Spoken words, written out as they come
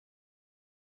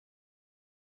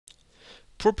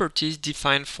Properties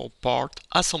defined for part,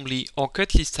 assembly, or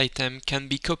cut list item can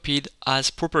be copied as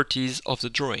properties of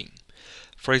the drawing.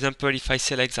 For example, if I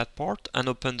select that part and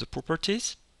open the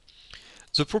properties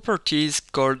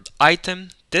called item,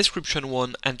 description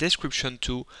 1 and description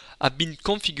 2 have been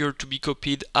configured to be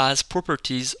copied as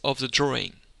properties of the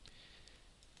drawing.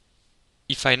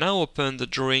 If I now open the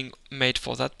drawing made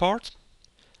for that part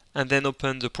and then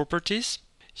open the properties,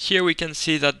 here we can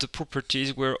see that the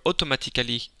properties were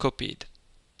automatically copied.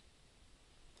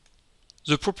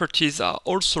 The properties are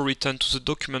also returned to the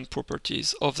document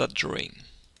properties of that drawing.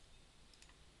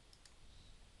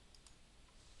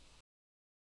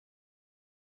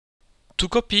 To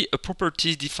copy a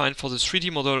property defined for the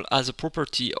 3D model as a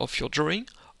property of your drawing,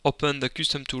 open the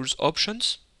Custom Tools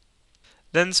options.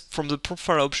 Then from the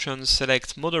profile options,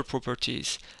 select Model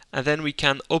Properties, and then we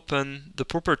can open the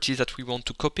property that we want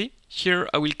to copy. Here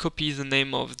I will copy the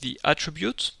name of the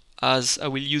attribute, as I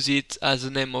will use it as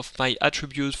the name of my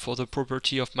attribute for the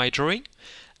property of my drawing.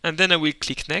 And then I will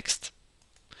click Next.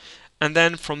 And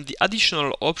then from the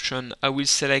additional option, I will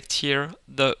select here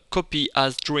the Copy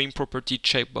as Drawing Property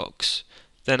checkbox.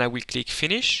 Then I will click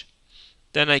Finish.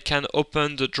 Then I can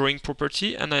open the drawing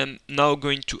property, and I'm now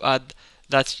going to add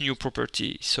that new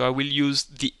property. So I will use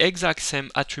the exact same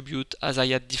attribute as I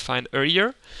had defined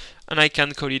earlier, and I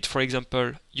can call it, for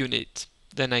example, unit.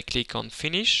 Then I click on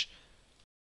Finish,